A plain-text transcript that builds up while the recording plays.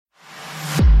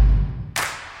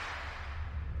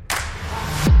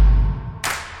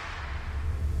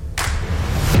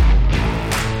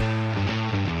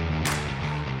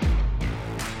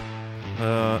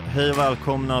Hej och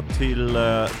välkomna till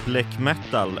Black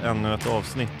Metal, ännu ett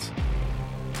avsnitt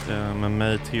med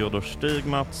mig Theodor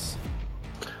Stigmats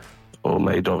och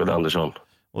mig David Andersson.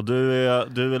 Och du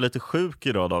är lite sjuk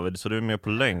idag, David, så du är med på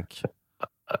länk.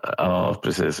 Ja,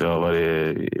 precis. Jag har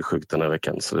varit sjuk den här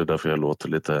veckan, så det är därför jag låter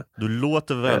lite. Du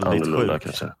låter väldigt sjuk.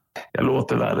 Kanske. Jag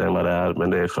låter värre än vad det är, men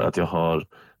det är för att jag har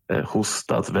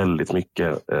hostat väldigt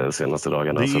mycket senaste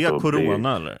dagarna. Det är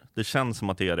corona eller? Det känns som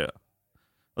att det är det.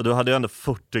 Och du hade ju ändå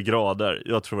 40 grader.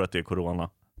 Jag tror att det är corona.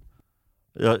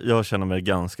 Jag känner mig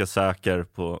ganska säker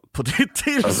på ditt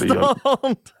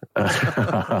tillstånd.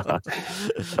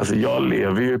 Alltså jag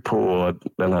lever ju på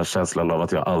den här känslan av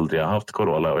att jag aldrig har haft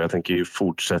corona. Och jag tänker ju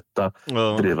fortsätta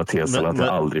driva tesen att jag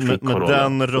aldrig fick corona. Med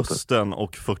den rösten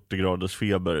och 40 graders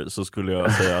feber så skulle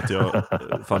jag säga att jag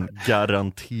fan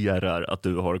garanterar att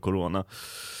du har corona.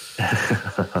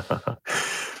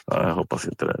 Ja, jag hoppas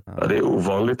inte det. Ja, det är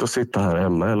ovanligt att sitta här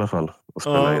hemma i alla fall och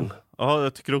spela in. Ja,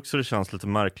 jag tycker också det känns lite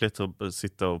märkligt att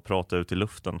sitta och prata ut i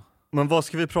luften. Men vad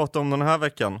ska vi prata om den här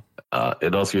veckan? Ja,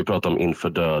 idag ska vi prata om Inför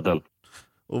döden.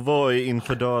 Och vad är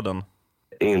Inför döden?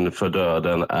 Inför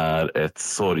döden är ett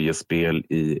sorgespel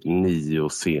i 9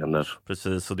 scener.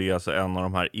 Precis, och det är alltså en av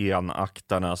de här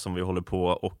enaktarna som vi håller på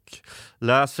och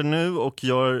läser nu och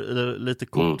gör lite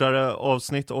kortare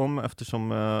avsnitt om, eftersom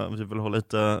vi vill ha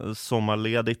lite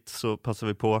sommarledigt, så passar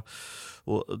vi på att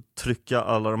trycka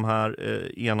alla de här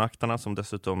enaktarna som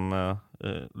dessutom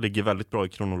ligger väldigt bra i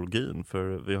kronologin, för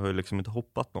vi har ju liksom inte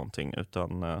hoppat någonting,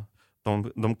 utan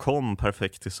de kom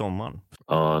perfekt till sommaren.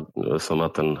 Ja, som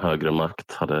att en högre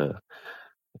makt hade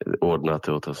ordnat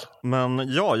det åt oss.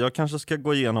 Men ja, jag kanske ska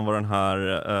gå igenom vad den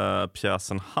här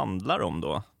pjäsen handlar om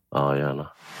då. Ja,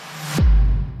 gärna.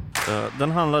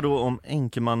 Den handlar då om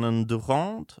enkemannen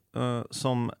Durand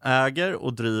som äger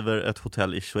och driver ett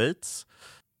hotell i Schweiz.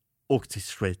 Och till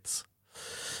Schweiz.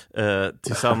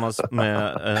 Tillsammans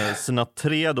med sina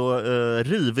 3 då,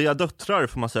 riviga döttrar,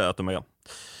 får man säga att de är.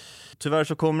 Tyvärr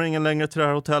så kommer ingen längre till det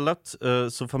här hotellet,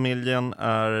 så familjen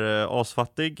är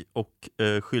asfattig och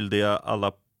skyldiga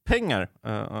alla pengar.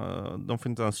 De får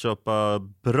inte ens köpa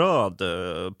bröd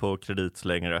på kredit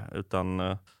längre, utan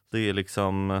det är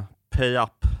liksom pay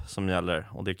up som gäller,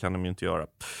 och det kan de ju inte göra.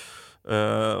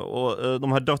 Och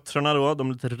de här döttrarna då,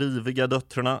 de lite riviga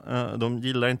döttrarna, de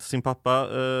gillar inte sin pappa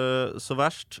så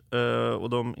värst, och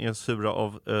de är sura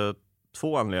av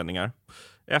 2 anledningar.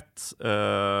 1,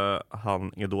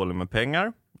 han är dålig med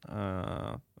pengar.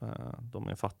 De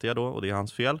är fattiga då, och det är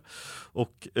hans fel.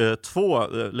 Och 2,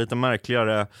 lite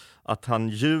märkligare, att han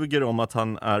ljuger om att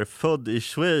han är född i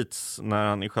Schweiz när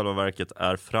han i själva verket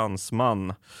är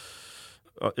fransman.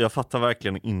 Jag fattar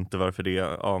verkligen inte varför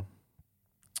det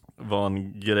var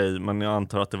en grej, men jag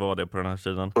antar att det var det på den här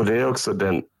sidan. Och det är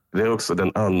också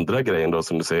den andra grejen då,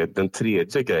 som du säger. Den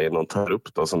tredje grejen de tar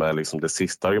upp då, som är liksom det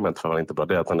sista argumentet för att han inte är bra,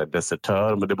 det är att han är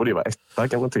desertör. Men det borde ju vara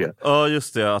 1, kan man tycka. Ja,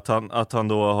 just det. Att han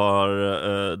då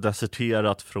har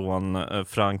deserterat från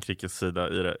Frankrikes sida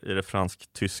i det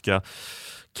fransk-tyska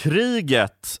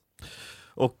kriget.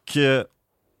 Och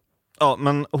ja,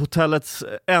 men hotellets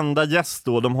enda gäst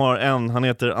då, de har han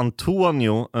heter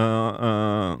Antonio,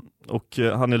 och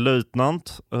han är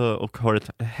löjtnant och har ett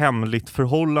hemligt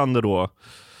förhållande då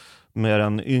med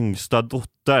den yngsta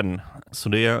dottern. Så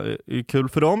det är kul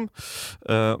för dem.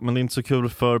 Men det är inte så kul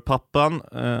för pappan.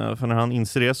 För när han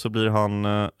inser det så blir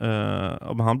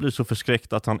han blir så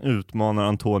förskräckt att han utmanar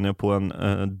Antonio på en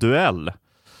duell.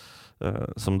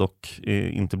 Som dock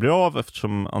inte blir av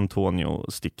eftersom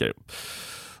Antonio sticker.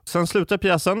 Sen slutar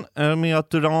pjäsen med att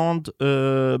Durand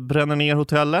bränner ner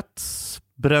hotellet,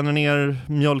 bränner ner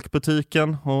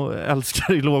mjölkbutiken och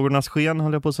älskar i lågornas sken,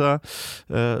 höll jag på att säga.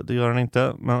 Det gör han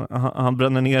inte, men han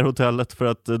bränner ner hotellet för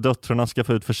att döttrarna ska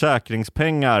få ut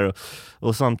försäkringspengar,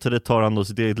 och samtidigt tar han då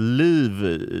sitt eget liv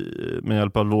med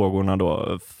hjälp av lågorna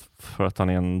då, för att han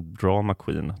är en drama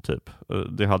queen typ.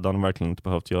 Det hade han verkligen inte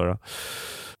behövt göra.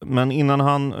 Men innan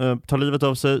han tar livet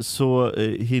av sig så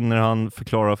hinner han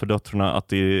förklara för döttrarna att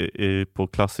det är på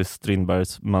klassiskt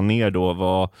Strindbergs manér då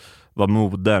var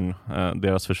modern,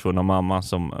 deras försvunna mamma,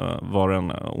 som var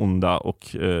den onda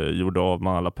och gjorde av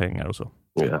med alla pengar och så.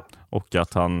 Yeah. Och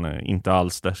att han inte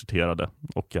alls deserterade,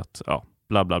 och att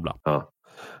bla bla bla. Ja.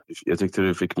 Jag tyckte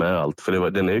du fick med allt,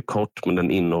 för den är ju kort, men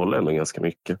den innehåller ändå ganska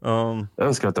mycket. Jag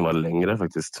önskar att den var längre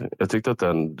faktiskt. Jag tyckte att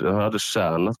den hade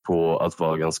tjänat på att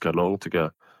vara ganska lång, tycker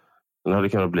jag. Den hade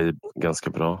kunnat bli ganska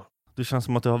bra. Det känns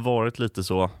som att det har varit lite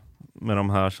så med de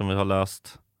här som vi har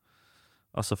läst.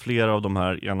 Alltså flera av de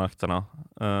här enakterna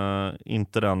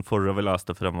Inte den förra vi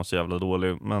läste, för den var så jävla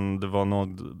dålig. Men det var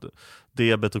något,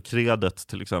 debet och kredet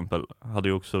till exempel hade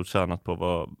ju också tjänat på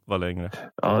att vara längre.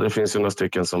 Ja, det finns ju några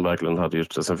stycken som verkligen hade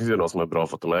gjort det. Sen finns det ju några som är bra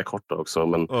för att de är korta också.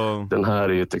 Men den här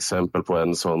är ju ett exempel på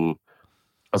en som,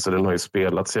 alltså den har ju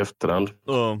spelats i efterhand.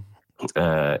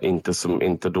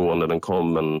 Inte då när den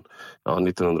kom, men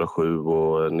 1907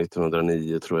 och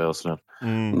 1909 tror jag. Och sådär.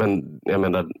 Men jag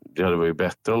menar, det hade varit ju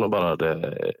bättre om de bara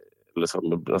hade,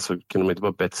 alltså, kunde de inte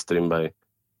bara bett Strindberg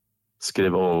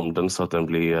skriva om den så att den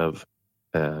blev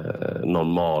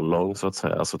normallång så att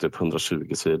säga, alltså typ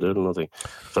 120 sidor eller någonting.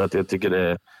 För att jag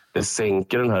tycker det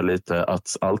sänker den här lite,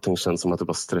 att allting känns som att det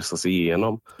bara stressas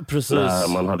igenom. Precis.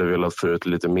 När man hade velat få ut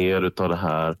lite mer utav det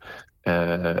här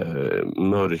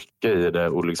mörka i det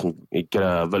och liksom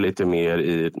gräva lite mer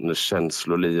i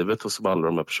känslolivet hos alla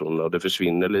de här personerna, och det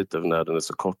försvinner lite när den är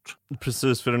så kort.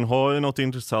 Precis, för den har ju något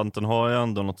intressant, den har ju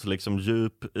ändå något liksom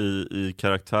djup i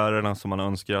karaktärerna som man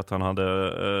önskar att han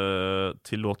hade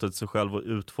tillåtit sig själv att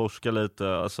utforska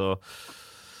lite. Alltså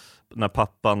när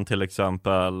pappan till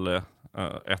exempel,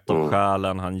 ett av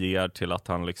skälen han ger till att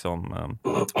han liksom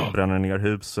bränner ner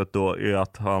huset då är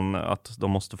att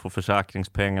de måste få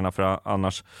försäkringspengarna, för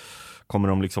annars kommer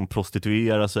de liksom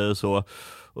prostituera sig och så.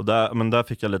 Och där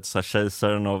fick jag lite så här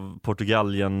kejsaren av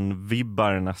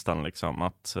Portugalien-vibbar nästan, liksom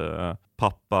att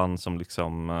pappan som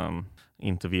liksom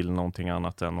inte vill någonting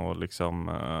annat än att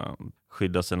liksom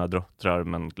skydda sina döttrar,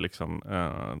 men liksom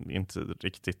inte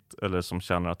riktigt, eller som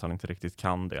känner att han inte riktigt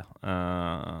kan det.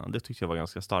 Det tyckte jag var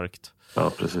ganska starkt.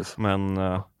 Ja, precis. Men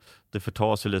det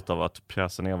förtas ju lite av att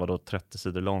pjäsen är 30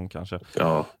 sidor lång kanske.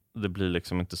 Ja. Det blir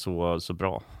liksom inte så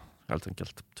bra, helt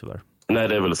enkelt, tyvärr. Nej,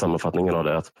 det är väl sammanfattningen av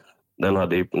det, att den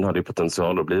hade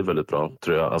potential att bli väldigt bra,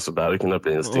 tror jag. Alltså där kunde det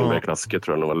bli en Strindberg-klassiker,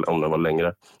 tror jag, om den var längre.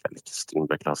 Eller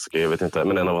Strindberg-klassiker, jag vet inte,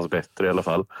 men en av oss bättre i alla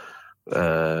fall.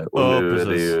 Och nu precis.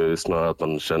 Är det ju snarare att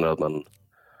man känner att man,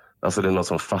 alltså det är något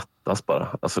som fattas bara.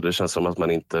 Alltså det känns som att den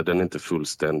är inte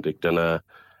fullständig.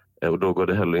 Och då går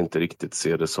det heller inte riktigt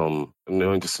se det som,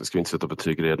 nu ska vi inte sätta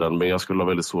betyg redan, men jag skulle ha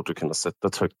väldigt svårt att kunna sätta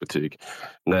ett högt betyg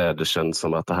när det känns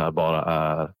som att det här bara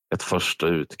är ett första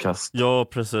utkast. Ja,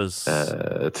 precis.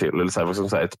 Eller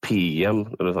så här, ett PM.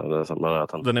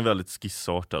 Den är väldigt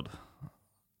skissartad.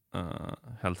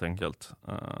 Helt enkelt.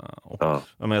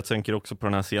 Men jag tänker också på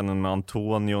den här scenen med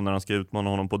Antonio när han ska utmana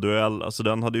honom på duell. Alltså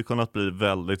den hade ju kunnat bli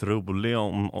väldigt rolig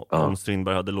om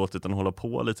Strindberg hade låtit den hålla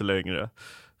på lite längre.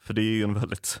 För det är ju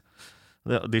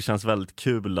det känns väldigt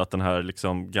kul att den här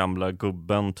liksom gamla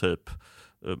gubben typ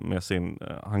med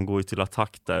han går ju till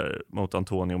attack där mot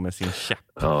Antonio med sin käpp.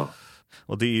 Ja.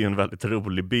 Och det är ju en väldigt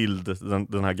rolig bild,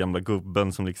 den här gamla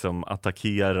gubben som liksom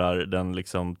attackerar den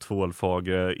liksom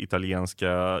tvålfagre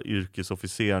italienska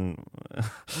yrkesofficeren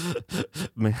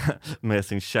med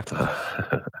sin käpp.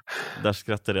 Där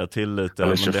skrattade jag till lite.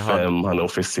 Han är 25, han är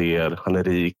officer, han är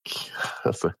rik.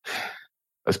 Alltså,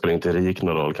 jag spelar inte rik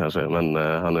någon roll kanske, men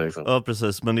han är liksom... Ja,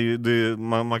 precis.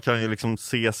 Men man kan ju liksom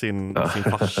se sin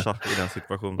farsa i den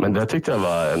situationen. Men det tyckte jag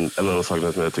var en av de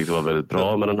sakerna som jag tyckte var väldigt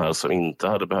bra med den här, som inte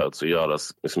hade behövt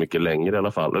göras så mycket längre i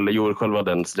alla fall. Eller gjorde själva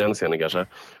den scenen kanske.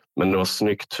 Men det var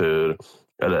snyggt hur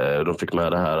de fick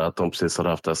med det här att de precis hade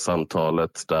haft det här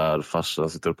samtalet där farsan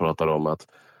sitter och pratar om att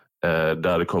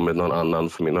där det kommit någon annan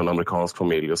familj, någon amerikansk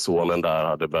familj, och sonen där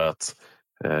hade börjat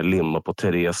limma på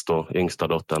Therese då, yngsta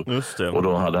dottern. Just det. Och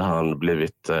då hade han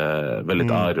blivit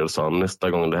väldigt arg och sa, nästa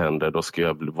gång det händer då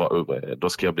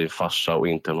ska jag bli farsa och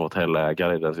inte en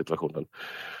hotellägare i den situationen.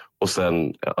 Och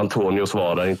sen Antonio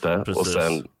svarar inte. Precis. Och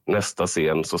sen nästa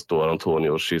scen så står Antonio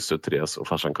och kysser Therese och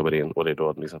farsan kommer in, och det är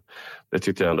då liksom, det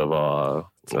tyckte jag ändå var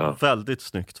väldigt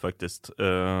snyggt faktiskt.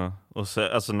 Och så,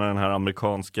 alltså när den här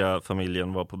amerikanska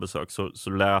familjen var på besök så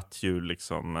lät ju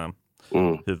liksom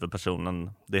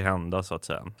huvudpersonen det hända så att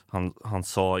säga. Han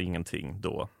sa ingenting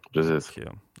då. Precis. Och,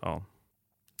 ja.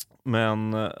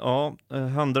 Men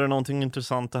hände det någonting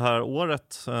intressant det här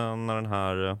året när den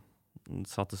här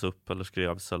sattes upp eller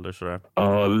skrevs eller sådär?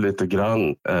 Ja, lite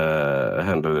grann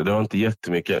hände det. Det var inte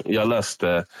jättemycket. Jag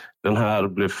läste, den här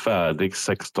blev färdig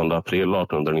 16 april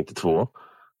 1892.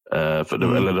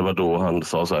 Eller det var då han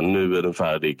sa så här, nu är den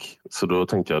färdig. Så då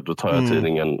tänkte jag, då tar jag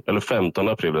tidningen, eller 15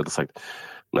 april rättare sagt.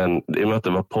 Men i och med att det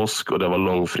var påsk och det var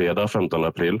långfredag 15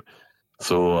 april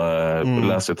så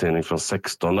läste jag tidning från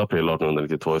 16 april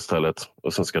 1892 istället,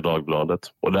 och Svenska Dagbladet.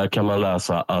 Och där kan man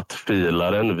läsa att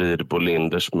filaren vid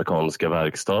Bolinders mekaniska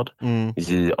verkstad,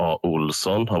 J.A.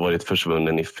 Olsson, har varit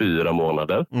försvunnen i 4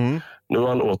 månader. Nu har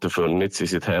han återfunnits i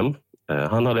sitt hem.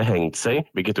 Han hade hängt sig,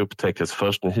 vilket upptäcktes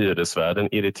först när hyresvärden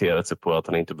irriterat sig på att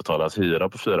han inte betalat hyra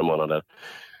på 4 månader.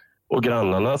 Och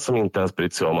grannarna som inte ens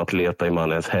brytt sig om att leta i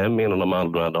mannens hem innan de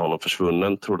anmälde honom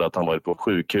försvunnen trodde att han varit på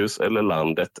sjukhus eller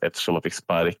landet eftersom han fick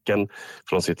sparken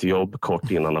från sitt jobb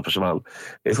kort innan han försvann.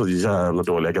 Det är så jävla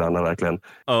dåliga grannar verkligen.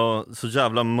 Ja, så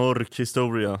jävla mörk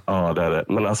historia. Ja, det är det.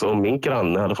 Men alltså om min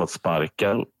granne hade fått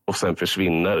sparken och sen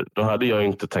försvinner, då hade jag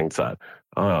inte tänkt så här.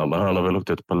 Ja, men han har väl åkt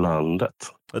ut på landet.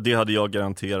 Det hade jag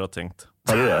garanterat tänkt.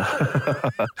 Hade du det?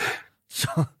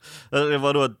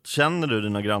 Vadå, känner du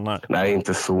dina grannar? Nej,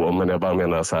 inte så, men jag bara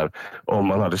menar så här, om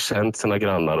man hade känt sina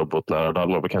grannar och bott nära, då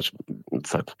hade man kanske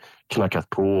så här, knackat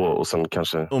på och sen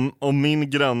kanske... Om min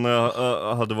granne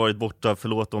hade varit borta,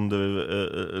 förlåt om du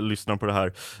lyssnar på det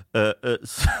här,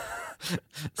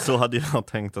 så hade jag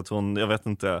tänkt att hon, jag vet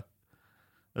inte,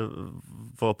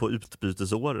 var på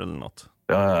utbytesår eller något.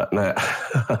 Ja, nej.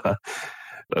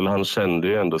 Eller han kände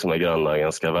ju ändå sina grannar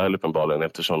ganska väl uppenbarligen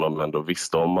eftersom de ändå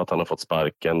visste om att han har fått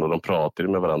sparken och de pratade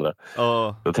med varandra.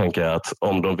 Då tänker jag att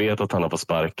om de vet att han har fått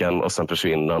sparken och sen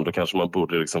försvinner han, då kanske man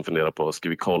borde liksom fundera på, ska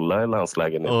vi kolla i hans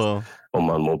lägenhet om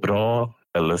han mår bra?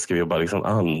 Eller ska vi bara liksom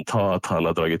anta att han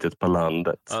har dragit ut på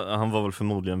landet? Han var väl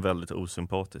förmodligen väldigt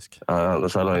osympatisk.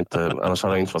 Annars hade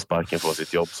han inte fått sparken från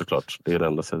sitt jobb såklart. Det är det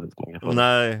enda sättet man kan få.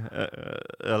 Nej,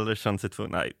 eller känt sig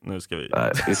tvungen. Nej, nu ska vi...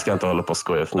 Nej, vi ska inte hålla på och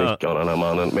skoja för mycket av den här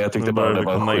mannen. Men jag tyckte bara det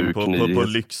var en sjuk nyhet. På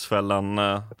Lyxfällan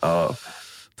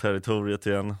territoriet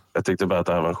igen. Jag tyckte bara att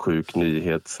det här var en sjuk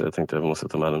nyhet. Så jag tänkte att vi måste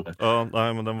ta med den. Ja,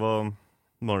 nej, men den var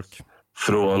mörk.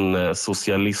 Från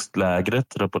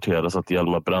socialistlägret rapporteras att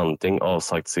Hjalmar Branting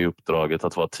avsagt sig uppdraget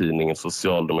att vara tidningen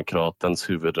Socialdemokratens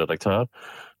huvudredaktör.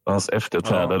 Hans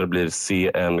efterträdare blir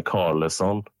C.N.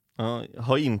 Karlsson.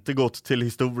 Har inte gått till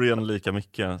historien lika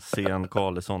mycket, C.N.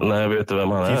 Karlsson. Nej, vet du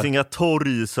vem han är? Det finns inga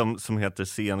torg som heter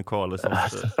C.N. Karlsson.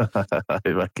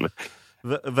 Nej, verkligen.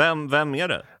 Vem är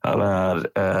det? Han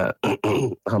är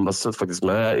han var faktiskt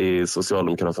med i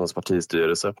Socialdemokraternas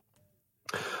partistyrelse.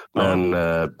 Men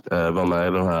var med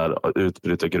i den här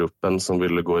utbrytargruppen som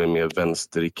ville gå i mer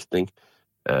vänsterriktning.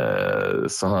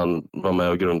 Så han var med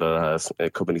och grundade det här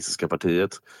kommunistiska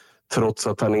partiet. Trots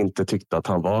att han inte tyckte att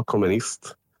han var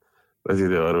kommunist. Det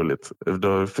tyckte jag var roligt.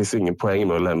 Då finns ingen poäng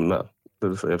med att lämna.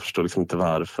 Jag förstår liksom inte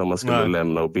varför man skulle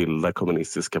lämna och bilda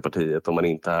kommunistiska partiet om man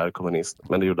inte är kommunist.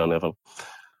 Men det gjorde han i alla fall.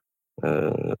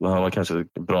 Men han var kanske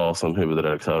bra som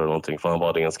huvudredaktör eller någonting. För han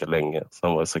var det ganska länge. Så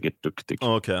han var säkert duktig.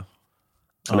 Okej.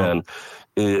 Men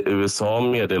i USA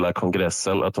meddelar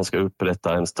kongressen att de ska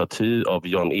upprätta en staty av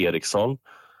Jan Eriksson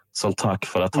som tack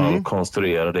för att han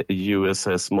konstruerade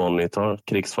USS Monitor,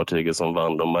 krigsfartyget som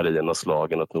vann de marina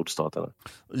slagen åt nordstaterna.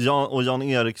 Ja, och Jan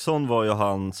Eriksson var ju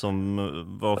han som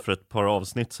var för ett par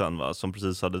avsnitt sen, va? Som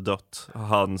precis hade dött.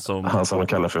 Han som de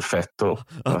kallar för Fetto.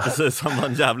 Ja, precis. Han var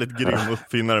en jävligt grym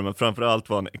uppfinnare, men framförallt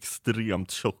var han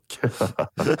extremt tjock.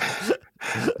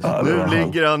 Nu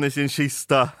ligger han i sin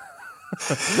kista.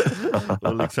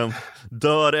 Och liksom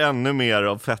dör ännu mer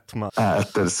av fetma.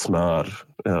 Äter smör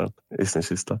i sin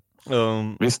kista.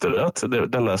 Visste du att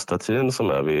den där statyn som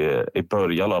är i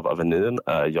början av Avenyn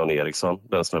är Jan Eriksson,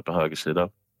 den som är på högersidan?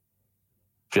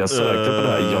 För jag sökte på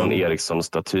det här Jan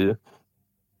Eriksson-staty.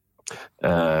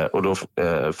 Och då,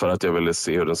 för att jag ville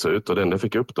se hur den såg ut. Och den jag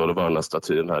fick upp då, det var den här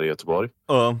statyn här i Göteborg.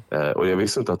 Och jag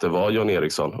visste inte att det var Jan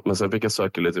Eriksson. Men sen fick jag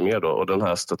söka lite mer då. Och den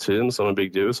här statyn som de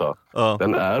byggde i USA,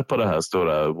 den är på det här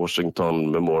stora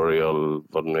Washington Memorial,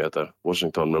 vad det nu heter.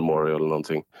 Washington Memorial eller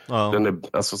någonting. Den är,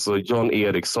 alltså, så Jan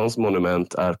Erikssons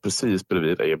monument är precis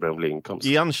bredvid Abraham Lincolns.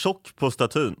 Är han tjock på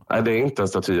statyn? Nej, det är inte en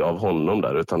staty av honom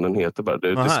där, utan den heter bara...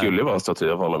 Det skulle ju vara en staty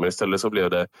av honom, men istället så blev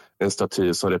det en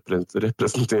staty som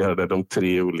representerade de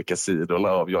 3 olika sidorna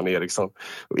av Jan Eriksson.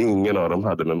 Och ingen av dem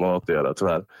hade med mat att göra,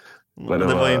 tyvärr. Men det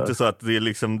var inte så att det är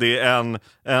liksom, det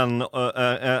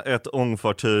är ett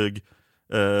ångfartyg,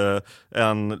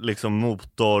 en liksom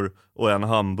motor och en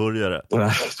hamburgare.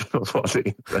 Nej, det var det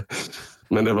inte.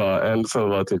 Men det var en som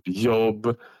var typ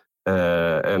jobb,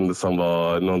 en som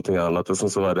var någonting annat, och sen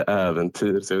så var det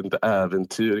äventyr. Så jag vet inte,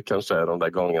 äventyr kanske är de där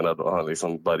gångerna då han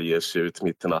liksom bara ger sig ut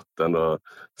mitt i natten och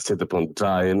sitter på en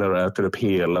diner och äter upp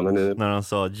hela menyn. När han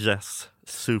sa yes,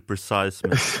 super size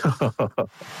me.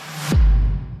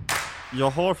 Jag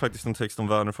har faktiskt en text om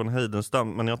Verner von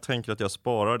Heidenstam, men jag tänker att jag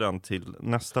sparar den till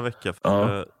nästa vecka.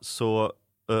 Så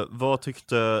vad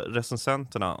tyckte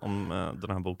recensenterna om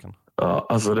den här boken? Ja,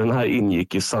 alltså den här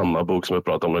ingick i samma bok som jag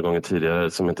pratade om några gånger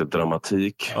tidigare som heter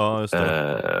Dramatik. Ja, just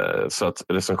det. Så att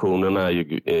recensionerna är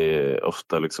ju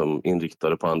ofta liksom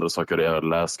inriktade på andra saker. Jag har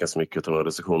läst ganska mycket av de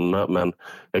recensionerna, men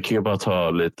jag kan ju bara ta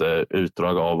lite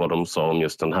utdrag av vad de sa om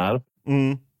just den här.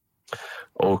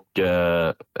 Och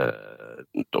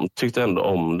de tyckte ändå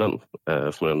om den,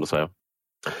 får man ändå säga.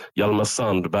 Hjalmar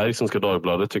Sandberg som ska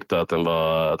Dagbladet tyckte att den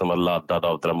var laddad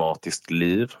av dramatiskt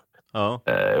liv. Ja.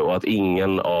 Och att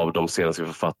ingen av de senaste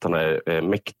författarna är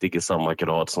mäktig i samma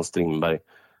grad som Strindberg.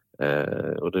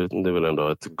 Och det är väl ändå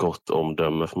ett gott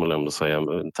omdöme får man ändå säga,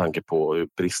 med tanke på hur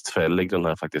bristfällig den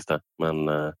här faktiskt är.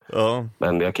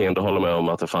 Men jag kan ändå hålla med om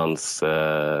att det fanns,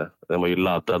 den var ju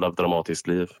laddad av dramatiskt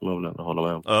liv, får man väl ändå hålla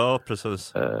med om. Ja,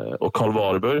 precis. Och Carl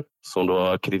Warburg som då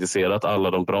har kritiserat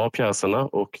alla de bra pjäserna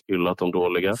och hyllat de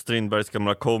dåliga. Strindbergs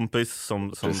gamla kompis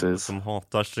som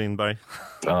hatar Strindberg.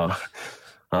 Ja.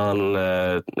 Han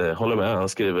håller med, han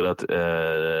skriver att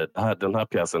den här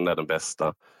pjäsen är den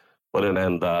bästa och den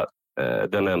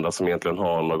enda som egentligen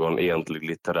har någon egentlig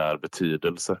litterär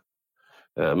betydelse.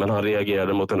 Men han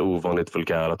reagerade mot den ovanligt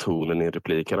vulgära tonen i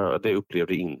replikerna. Det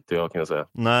upplevde inte jag, kan jag säga.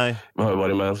 Nej. Vi har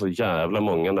varit med så jävla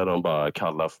många där de bara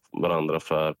kallar varandra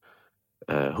för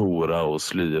hora och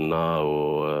slyna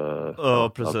och...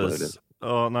 Ja, precis.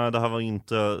 Ja, nej, det här var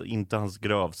inte hans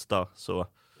grövsta. Så.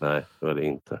 Nej, det var det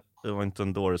inte. Det var inte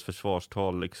en dåres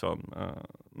försvarstal liksom.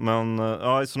 Men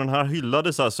ja, så den här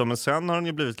hyllades alltså, men sen har den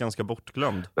ju blivit ganska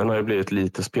bortglömd. Den har ju blivit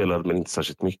lite spelad men inte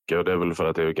särskilt mycket, och det är väl för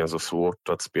att det är ganska svårt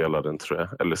att spela den, tror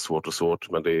jag. Eller svårt,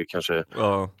 men det är kanske...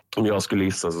 Ja. Om jag skulle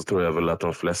gissa så tror jag väl att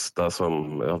de flesta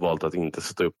som har valt att inte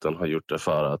sätta upp den har gjort det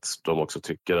för att de också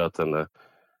tycker att den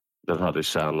hade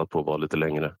tjänat på att vara lite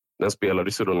längre. Den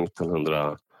spelades ju då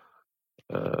 1907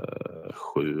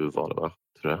 var det, va?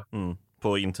 Tror jag.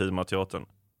 På Intima teatern.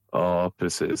 Ja,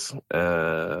 precis.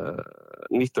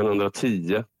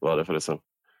 1910 var det förresten.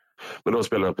 Men då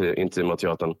spelade jag på Intima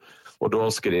teatern. Och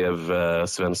då skrev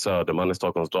Sven Söderman i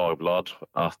Stockholms Dagblad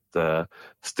att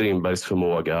Strindbergs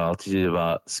förmåga att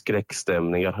giva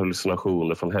skräckstämningar,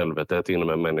 hallucinationer från helvetet inom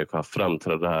en människa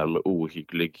framträdde här med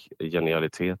ohygglig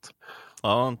genialitet.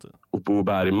 Ja, och Bo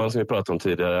Bergman som vi pratade om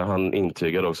tidigare, han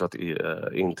intygade också att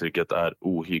intrycket är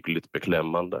ohyggligt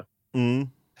beklämmande. Mm.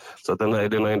 Så att den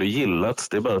har ändå gillats,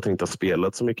 det är bara att den inte har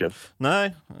spelat så mycket.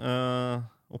 Nej,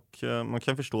 och man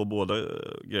kan förstå båda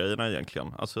grejerna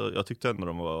egentligen. Alltså, jag tyckte ändå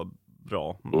de var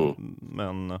bra,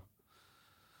 men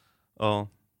ja,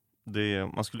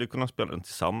 man skulle kunna spela den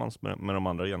tillsammans med de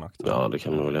andra genakterna. Ja, det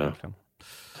kan man väl göra.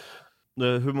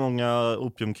 Hur många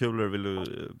opiumkulor vill du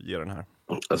ge den här?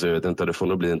 Alltså jag vet inte, det får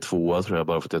nog bli en 2 tror jag,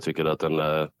 bara för att jag tycker att den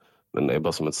är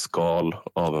bara som ett skal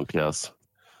av en pjäs.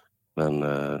 Men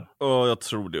jag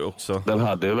tror det också. Den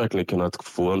hade verkligen kunnat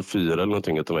få en 4 eller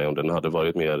någonting utav mig om den hade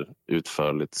varit mer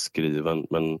utförligt skriven,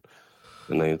 men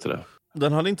den är inte det.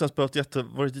 Den hade inte ens behövt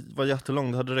vara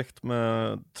jättelång. Det hade räckt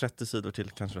med 30 sidor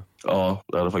till kanske. Ja,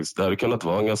 det hade kunnat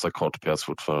vara en ganska kort pjäs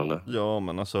fortfarande. Ja,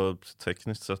 men alltså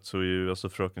tekniskt sett så är ju alltså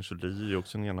Fröken Julie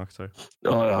också en enaktare.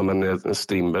 Ja, men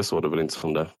Strindberg såg det väl inte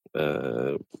som det.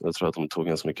 Jag tror att de tog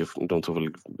ganska mycket. De tog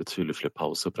väl betydligt fler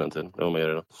pauser på den tiden. Jag var med i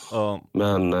det. Ja.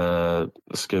 Men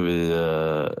ska vi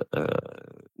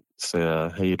säga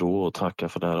hej då och tacka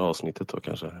för det här avsnittet då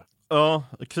kanske? Ja,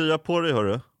 krya på dig,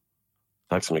 hörru.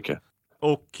 Tack så mycket.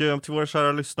 Och till våra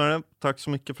kära lyssnare, tack så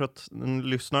mycket för att ni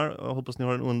lyssnar. Jag hoppas ni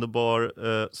har en underbar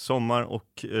sommar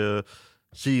och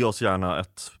ge oss gärna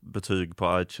ett betyg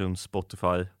på iTunes,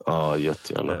 Spotify. Ja,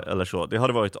 jättegärna. Eller så. Det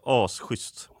hade varit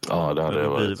asschysst. Ja, det hade det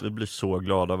varit. Vi blir så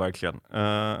glada verkligen.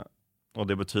 Och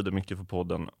det betyder mycket för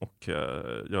podden och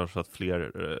gör så att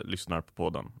fler lyssnar på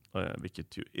podden.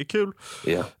 Vilket ju är kul.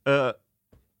 Yeah.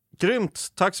 Grymt,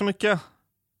 tack så mycket.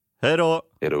 Hej då.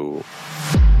 Hej då.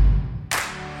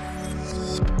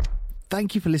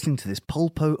 Thank you for listening to this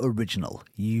Polpo original.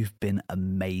 You've been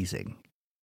amazing.